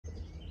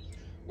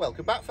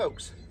Welcome back,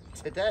 folks.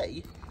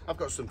 Today I've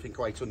got something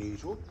quite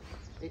unusual.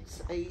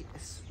 It's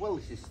well,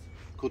 this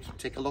could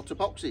tick a lot of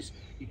boxes.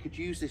 You could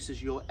use this as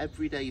your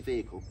everyday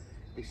vehicle.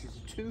 This is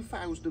a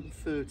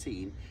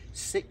 2013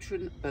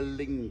 Citroen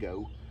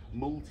Belingo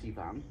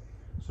multivan.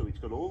 So it's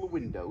got all the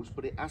windows,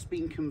 but it has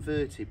been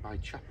converted by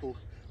Chapel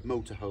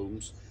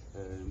Motorhomes,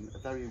 a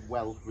very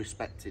well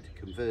respected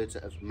converter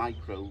of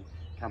micro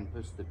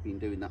campers. They've been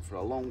doing that for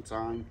a long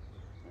time.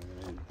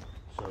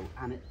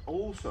 And it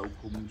also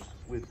comes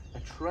with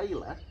a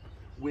trailer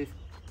with,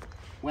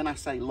 when I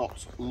say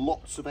lots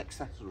of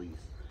accessories.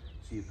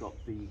 So you've got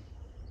the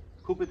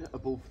cupboard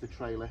above the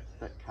trailer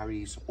that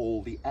carries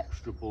all the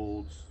extra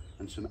boards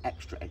and some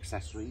extra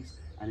accessories,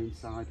 and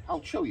inside,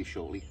 I'll show you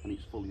shortly, and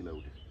it's fully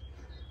loaded.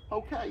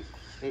 Okay,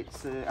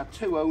 it's had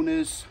 2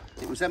 owners.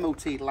 It was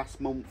MOT'd last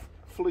month,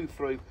 flew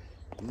through,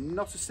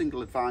 not a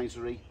single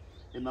advisory.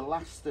 In the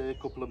last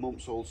couple of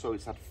months also,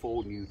 it's had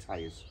 4 new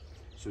tyres.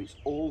 So it's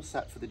all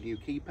set for the new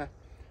keeper.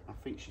 I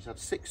think she's had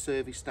 6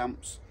 service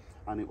stamps,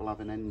 and it will have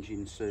an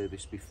engine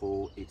service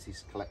before it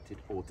is collected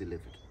or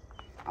delivered.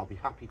 I'll be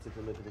happy to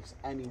deliver this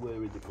anywhere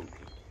in the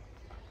country.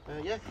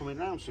 Yeah, coming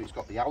round, so it's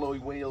got the alloy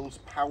wheels,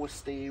 power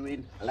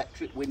steering,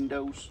 electric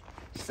windows,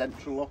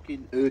 central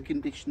locking, air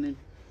conditioning,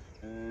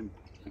 I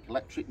think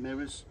electric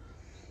mirrors.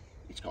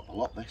 It's got a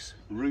lot, this.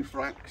 Roof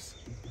racks,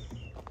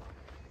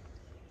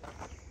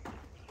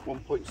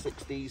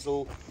 1.6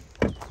 diesel.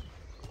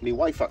 My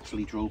wife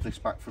actually drove this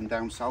back from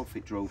down south.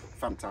 It drove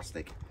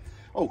fantastic.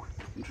 Oh,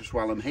 and just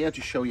while I'm here,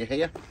 just show you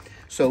here.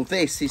 So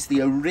this is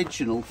the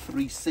original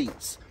 3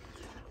 seats.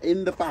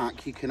 In the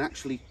back, you can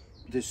actually,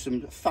 there's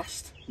some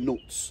fast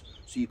nuts.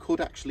 So you could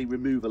actually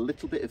remove a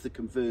little bit of the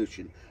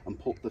conversion and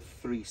put the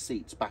 3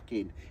 seats back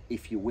in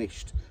if you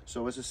wished.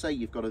 So as I say,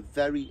 you've got a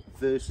very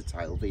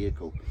versatile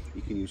vehicle.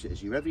 You can use it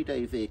as your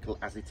everyday vehicle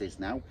as it is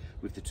now,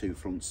 with the 2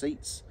 front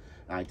seats.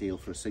 Ideal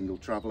for a single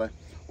traveller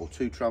or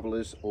 2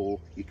 travellers, or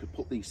you could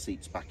put these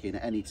seats back in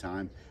at any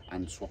time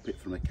and swap it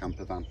from a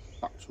camper van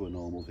back to a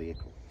normal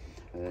vehicle.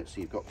 So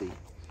you've got the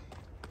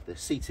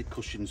seated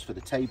cushions for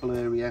the table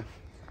area.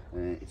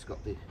 It's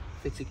got the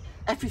fitting,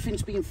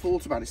 everything's being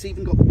thought about. It's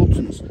even got the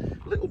buttons,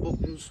 little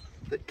buttons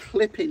that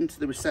clip into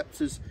the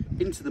receptors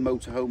into the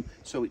motorhome,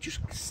 so it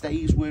just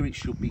stays where it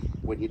should be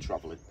when you're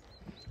travelling.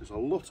 There's a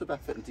lot of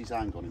effort and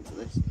design gone into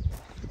this.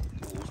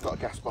 It's got a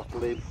gas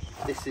bottle in.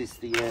 This is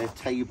the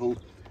table.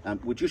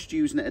 We're just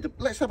using it.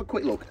 Let's have a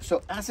quick look.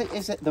 So as it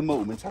is at the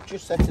moment, I've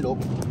just set it up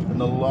in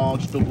the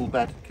large double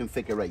bed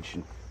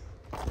configuration.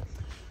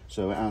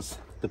 So it has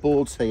the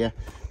boards here.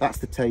 That's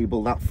the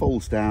table that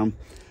folds down,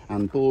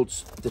 and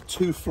boards. The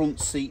 2 front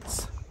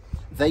seats,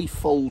 they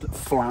fold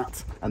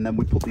flat, and then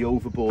we put the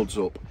overboards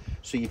up.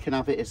 So you can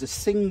have it as a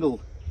single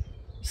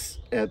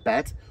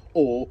bed,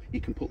 or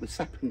you can put the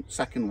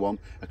second one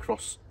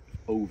across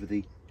over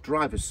the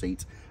driver's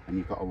seat, and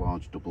you've got a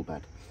large double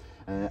bed.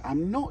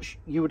 I'm not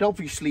you would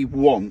obviously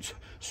want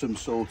some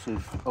sort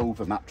of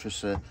over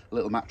mattress, a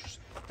little mattress.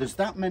 There's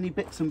that many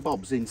bits and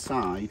bobs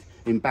inside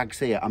in bags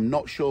here. I'm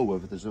not sure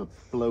whether there's a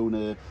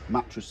blown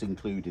mattress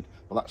included,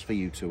 but that's for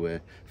you to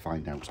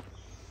find out.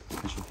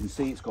 As you can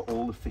see, it's got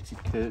all the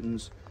fitted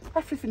curtains.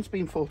 Everything's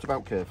been thought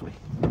about carefully.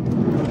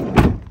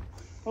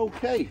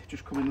 Okay,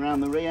 just coming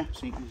around the rear,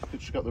 so you've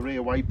just got the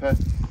rear wiper.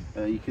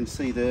 You can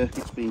see there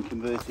it's been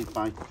converted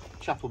by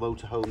Chapel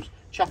Motorhomes,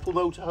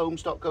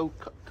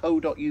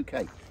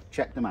 chapelmotorhomes.co.uk.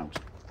 Check them out.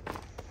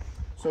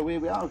 So here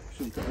we are.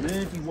 So we've got an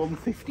Erdy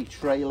 150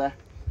 trailer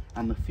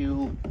and the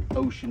Fuel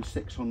Ocean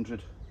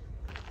 600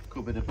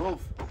 cupboard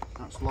above.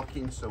 That's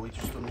locking, so we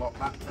just unlock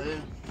that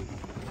there,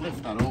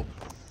 lift that up.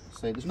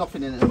 Say there's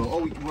nothing in it.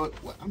 Oh,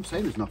 I'm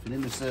saying there's nothing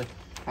in this.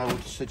 I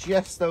would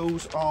suggest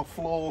those are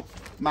floor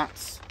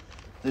mats.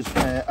 There's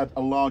a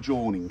large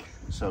awning,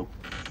 so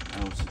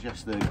I would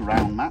suggest they're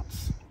ground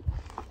mats.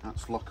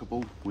 That's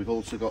lockable. We've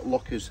also got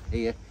lockers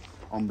here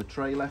on the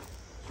trailer,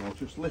 so I'll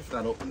just lift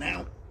that up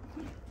now.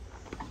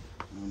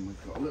 And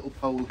we've got a little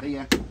pole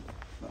here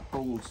that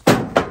holds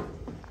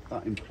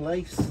that in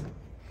place.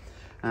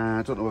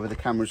 I don't know whether the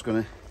camera's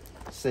going to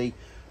see.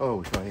 Oh,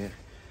 we've got here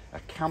a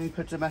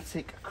Camper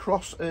Dometic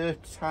Cross Air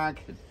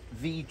Tag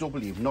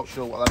VW. I'm not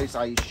sure what that is.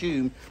 I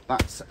assume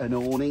that's an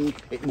awning.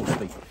 It must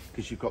be,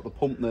 because you've got the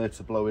pump there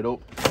to blow it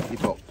up.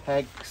 You've got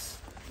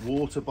pegs,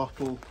 water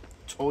bottle,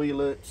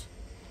 toilet,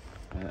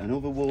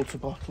 another water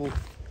bottle.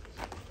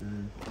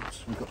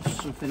 We've got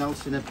something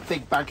else in a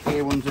big bag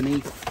here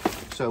underneath.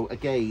 So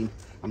again,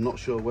 I'm not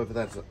sure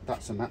whether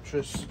that's a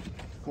mattress.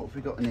 What have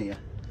we got in here?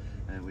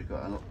 We've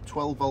got a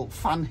 12-volt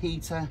fan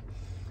heater.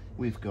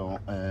 We've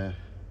got an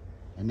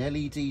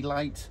LED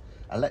light,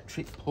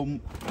 electric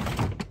pump,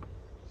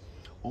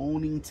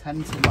 awning,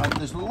 tent light.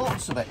 There's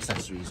lots of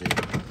accessories here.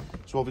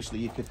 So obviously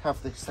you could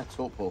have this set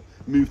up or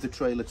move the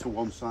trailer to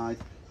one side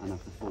and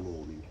have the full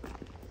awning.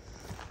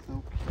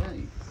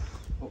 Okay,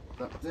 put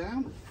that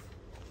down.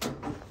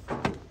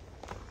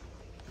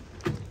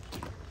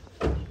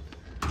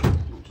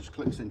 It just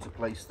clicks into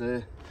place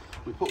there.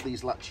 We put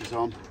these latches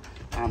on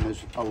and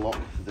there's a lock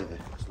there,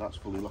 so that's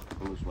fully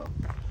lockable as well.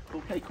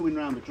 Okay, coming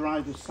round the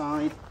driver's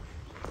side.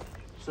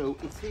 So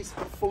it is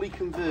fully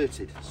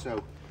converted.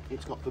 So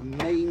it's got the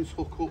mains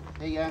hook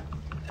up here.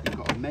 You've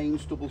got a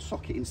mains double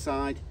socket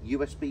inside,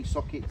 USB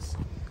sockets,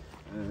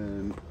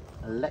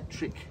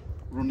 electric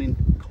running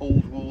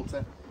cold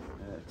water,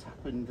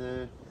 tap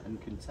and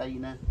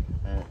container,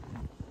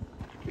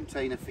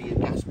 container for your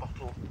gas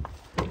bottle.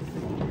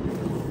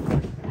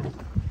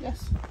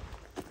 Yes,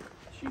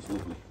 she's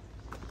lovely.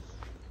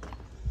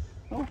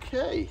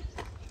 Okay,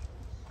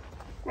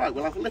 right,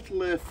 we'll have a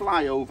little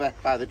fly over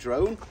by the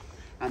drone,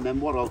 and then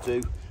what I'll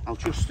do, I'll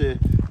just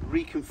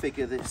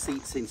reconfigure the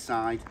seats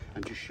inside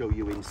and just show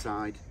you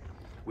inside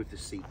with the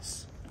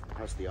seats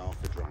as they are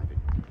for driving.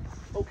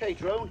 Okay,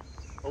 drone,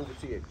 over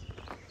to you.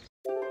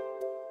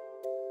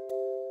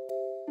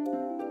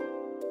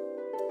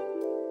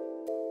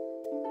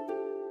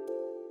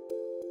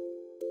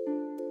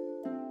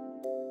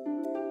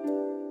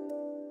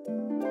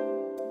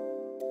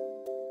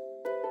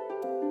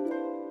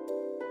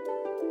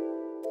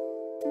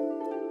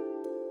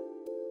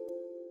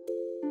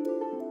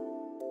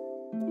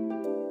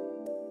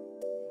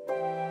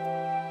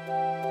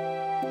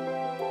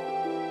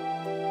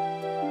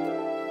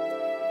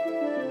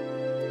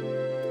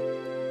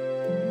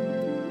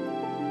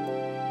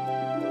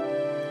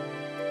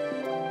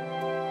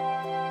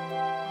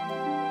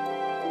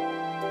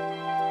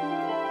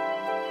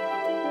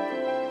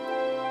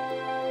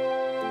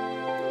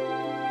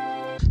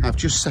 I've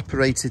just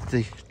separated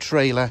the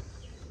trailer,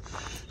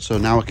 so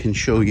now I can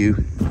show you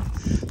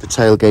the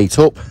tailgate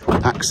up,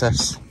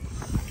 access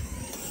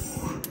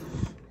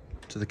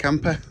to the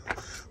camper.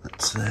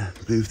 Let's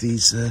move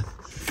these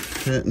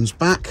curtains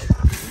back.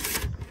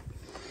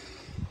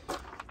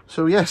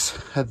 So yes,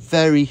 a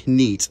very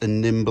neat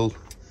and nimble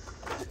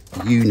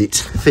unit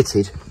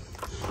fitted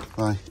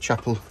by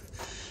Chapel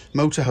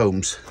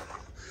Motorhomes.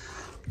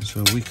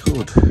 So we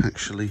could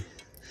actually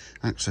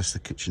access the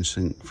kitchen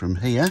sink from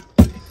here.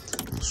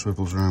 That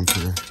swivels around for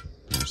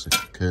there's the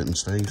curtain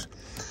stays.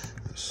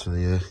 That's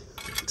the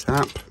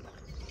tap.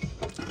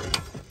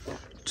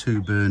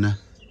 2-burner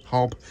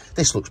hob.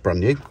 This looks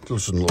brand new.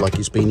 Doesn't look like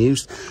it's been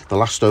used. The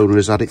last owner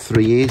has had it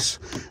 3 years.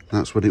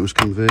 That's what it was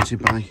converted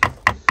by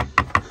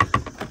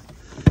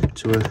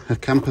to a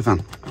camper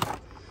van.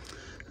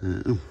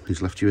 Oh,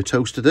 he's left you a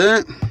toaster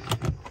there.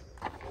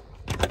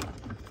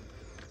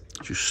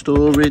 Just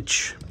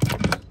storage.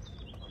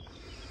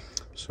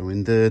 So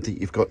in there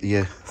you've got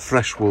your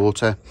fresh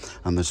water,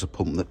 and there's a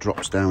pump that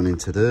drops down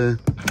into there.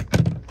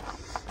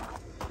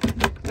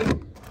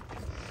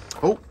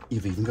 Oh,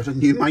 you've even got a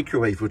new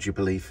microwave, would you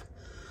believe?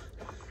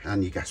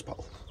 And your gas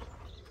bottle.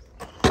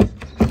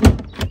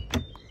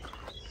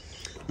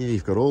 Yeah,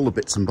 you've got all the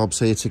bits and bobs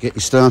here to get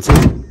you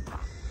started.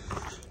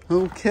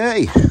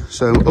 Okay,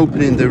 so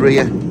opening the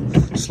rear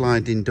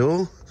sliding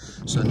door.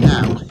 So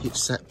now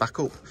it's set back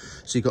up.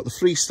 So you've got the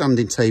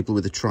freestanding table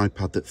with a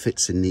tripod that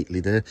fits in neatly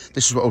there.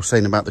 This is what I was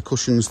saying about the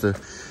cushions, the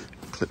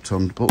clipped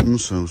on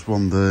buttons. So there's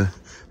one there,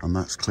 and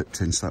that's clipped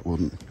in so that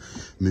wouldn't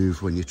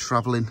move when you're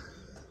travelling.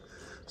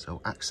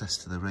 So access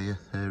to the rear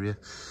area.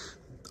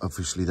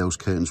 Obviously those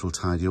curtains will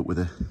tidy up with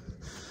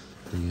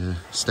the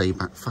stay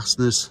back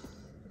fasteners.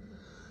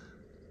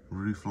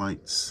 Roof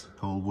lights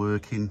all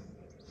working.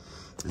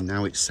 And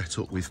now it's set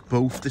up with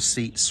both the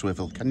seats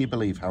swivel. Can you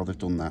believe how they've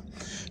done that?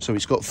 So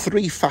it's got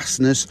 3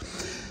 fasteners.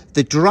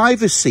 The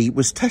driver's seat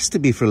was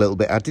testing me for a little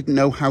bit. I didn't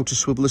know how to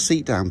swivel the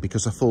seat down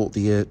because I thought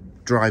the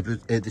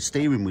the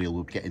steering wheel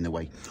would get in the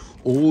way.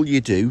 All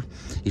you do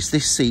is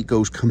this seat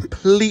goes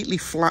completely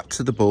flat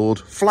to the board,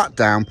 flat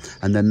down,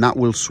 and then that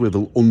will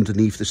swivel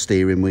underneath the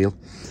steering wheel.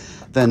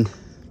 Then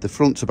the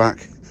front to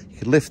back, you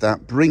can lift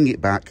that, bring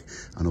it back,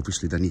 and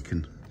obviously then you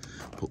can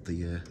put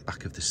the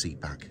back of the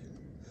seat back.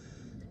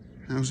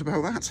 How's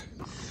about that?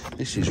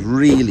 This is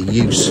really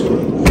use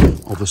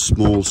of a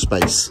small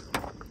space.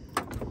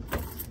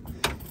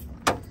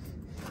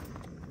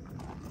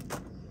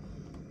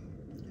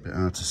 Bit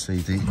hard to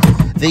see.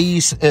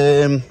 These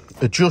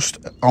adjust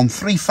on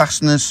 3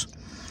 fasteners.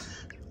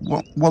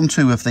 1,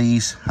 2 of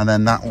these, and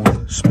then that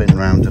will spin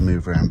round and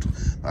move around.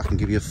 I can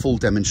give you a full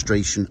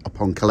demonstration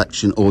upon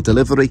collection or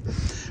delivery.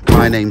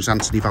 My name's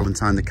Anthony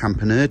Valentine, the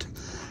Camper Nerd.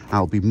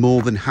 I'll be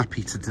more than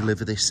happy to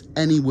deliver this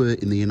anywhere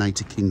in the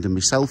United Kingdom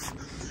myself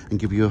and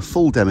give you a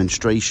full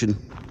demonstration.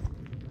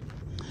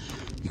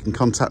 You can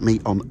contact me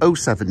on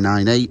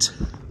 0798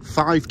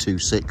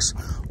 526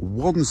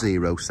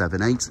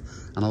 1078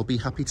 and I'll be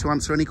happy to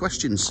answer any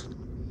questions.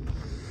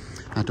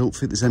 I don't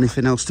think there's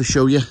anything else to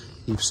show you.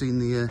 You've seen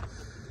the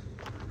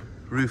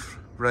roof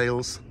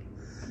rails.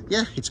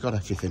 Yeah, it's got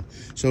everything.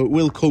 So it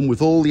will come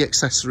with all the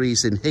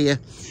accessories in here,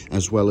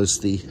 as well as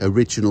the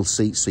original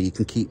seats, so you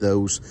can keep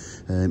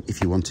those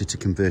if you wanted to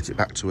convert it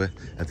back to a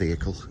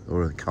vehicle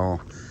or a car,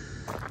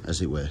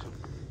 as it were.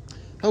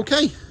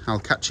 Okay, I'll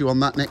catch you on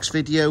that next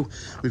video.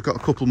 We've got a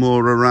couple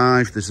more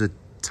arrived. There's a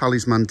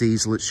Talisman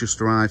diesel that's just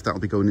arrived.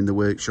 That'll be going in the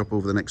workshop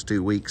over the next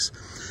 2 weeks.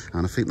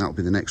 And I think that'll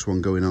be the next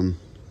one going on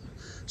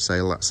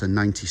sale. That's a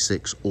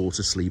 96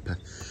 Auto Sleeper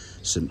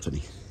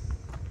Symphony.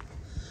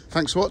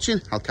 Thanks for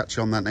watching. I'll catch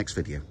you on that next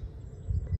video.